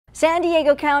San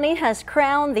Diego County has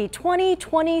crowned the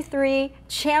 2023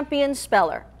 champion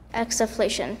speller.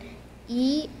 Exsufflation.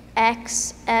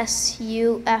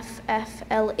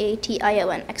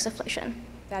 E-X-S-U-F-F-L-A-T-I-O-N. Exsufflation.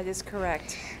 That is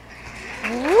correct.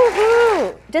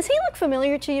 Woohoo! Does he look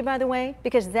familiar to you, by the way?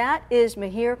 Because that is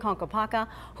Mihir Konkopaka,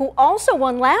 who also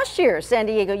won last year's San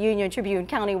Diego Union Tribune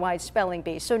Countywide Spelling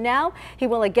Bee. So now he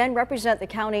will again represent the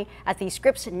county at the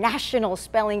Scripps National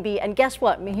Spelling Bee. And guess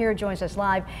what? Mihir joins us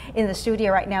live in the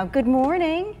studio right now. Good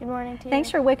morning. Good morning to you. Thanks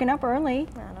for waking up early.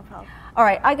 No problem. All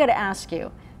right, I got to ask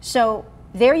you. So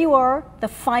there you are, the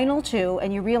final two,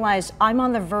 and you realize I'm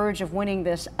on the verge of winning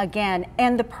this again.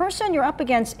 And the person you're up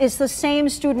against is the same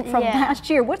student from last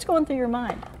year. What's going through your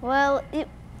mind? Well, it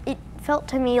felt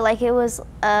to me like it was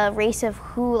a race of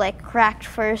who cracked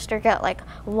first or got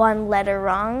one letter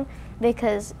wrong,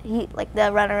 because he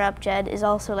the runner-up Jed is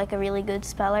also a really good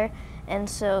speller, and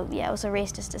so yeah, it was a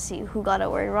race just to see who got a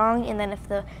word wrong, and then if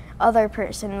the other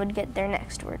person would get their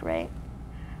next word right.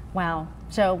 Wow.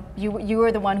 So you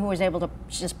were the one who was able to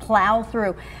just plow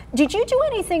through. Did you do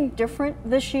anything different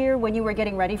this year when you were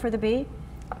getting ready for the bee?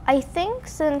 I think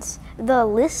since the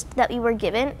list that we were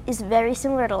given is very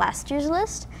similar to last year's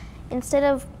list, instead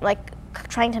of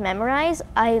trying to memorize,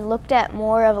 I looked at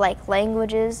more of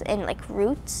languages and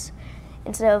roots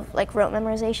instead of rote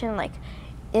memorization.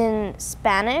 In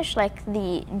Spanish,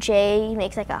 the J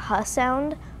makes a H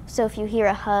sound. So if you hear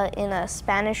a H in a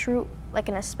Spanish root,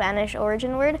 in a Spanish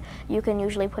origin word, you can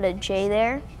usually put a J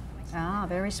there. Ah,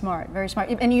 very smart, very smart.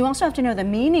 And you also have to know the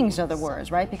meanings of the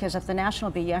words, right? Because at the National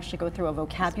Bee, you actually go through a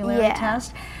vocabulary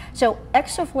test. So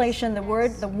exsufflation,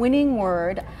 the winning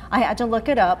word, I had to look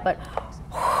it up, but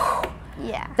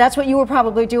yeah, that's what you were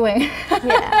probably doing.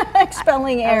 Yeah.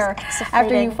 Expelling air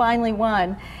after you finally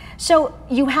won. So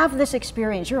you have this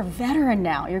experience. You're a veteran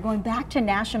now. You're going back to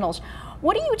nationals.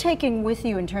 What are you taking with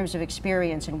you in terms of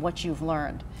experience and what you've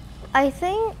learned? I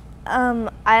think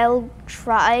I'll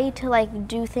try to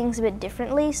do things a bit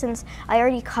differently, since I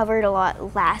already covered a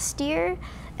lot last year,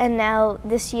 and now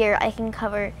this year I can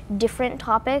cover different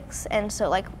topics, and so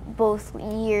both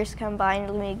years combined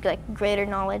will make greater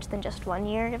knowledge than just 1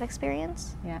 year of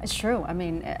experience. Yeah, it's true. I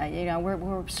mean,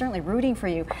 we're certainly rooting for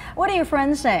you. What are your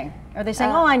friends saying? Are they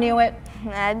saying, "Oh, I knew it"?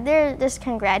 They're just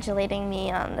congratulating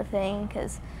me on the thing,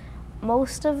 because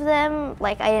most of them,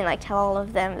 I didn't tell all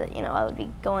of them that I would be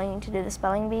going to do the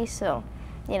spelling bee, so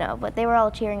but they were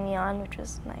all cheering me on, which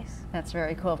was nice. That's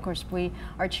very cool. Of course, we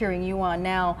are cheering you on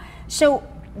now. So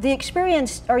the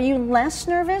experience, are you less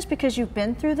nervous because you've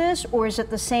been through this, or is it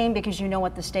the same because you know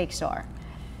what the stakes are?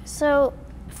 So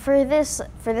for this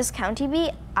county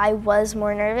bee, I was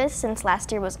more nervous since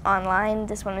last year was online.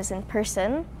 This one was in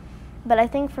person. But I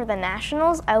think for the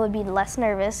nationals, I would be less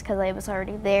nervous because I was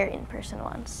already there in person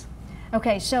once.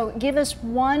 Okay, so give us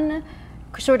one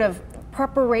sort of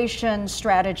preparation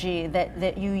strategy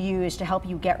that you use to help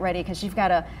you get ready, because you've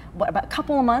got about a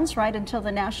couple of months, right, until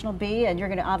the National Bee, and you're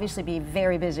going to obviously be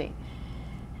very busy.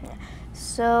 Yeah.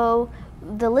 So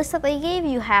the list that they gave,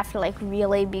 you have to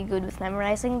really be good with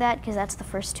memorizing that, because that's the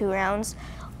first 2 rounds.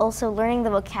 Also learning the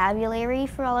vocabulary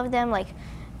for all of them,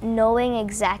 knowing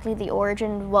exactly the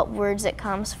origin, what words it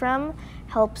comes from,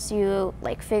 helps you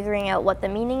figuring out what the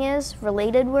meaning is,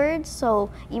 related words. So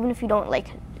even if you don't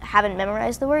haven't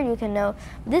memorized the word, you can know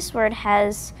this word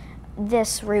has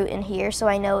this root in here, so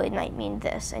I know it might mean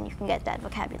this, and you can get that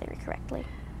vocabulary correctly.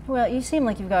 Well, you seem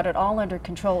like you've got it all under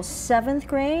control. 7th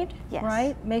grade, yes.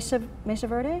 Right? Mesa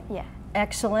Verde? Yeah.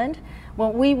 Excellent.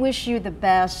 Well, we wish you the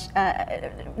best.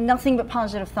 Nothing but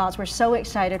positive thoughts. We're so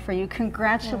excited for you.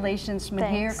 Congratulations,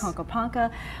 Mihir Konkopaka,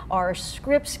 our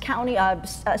Scripps County,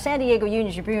 San Diego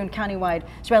Union Tribune Countywide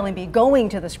Spelling Bee, going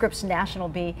to the Scripps National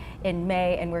Bee in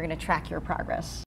May, and we're going to track your progress.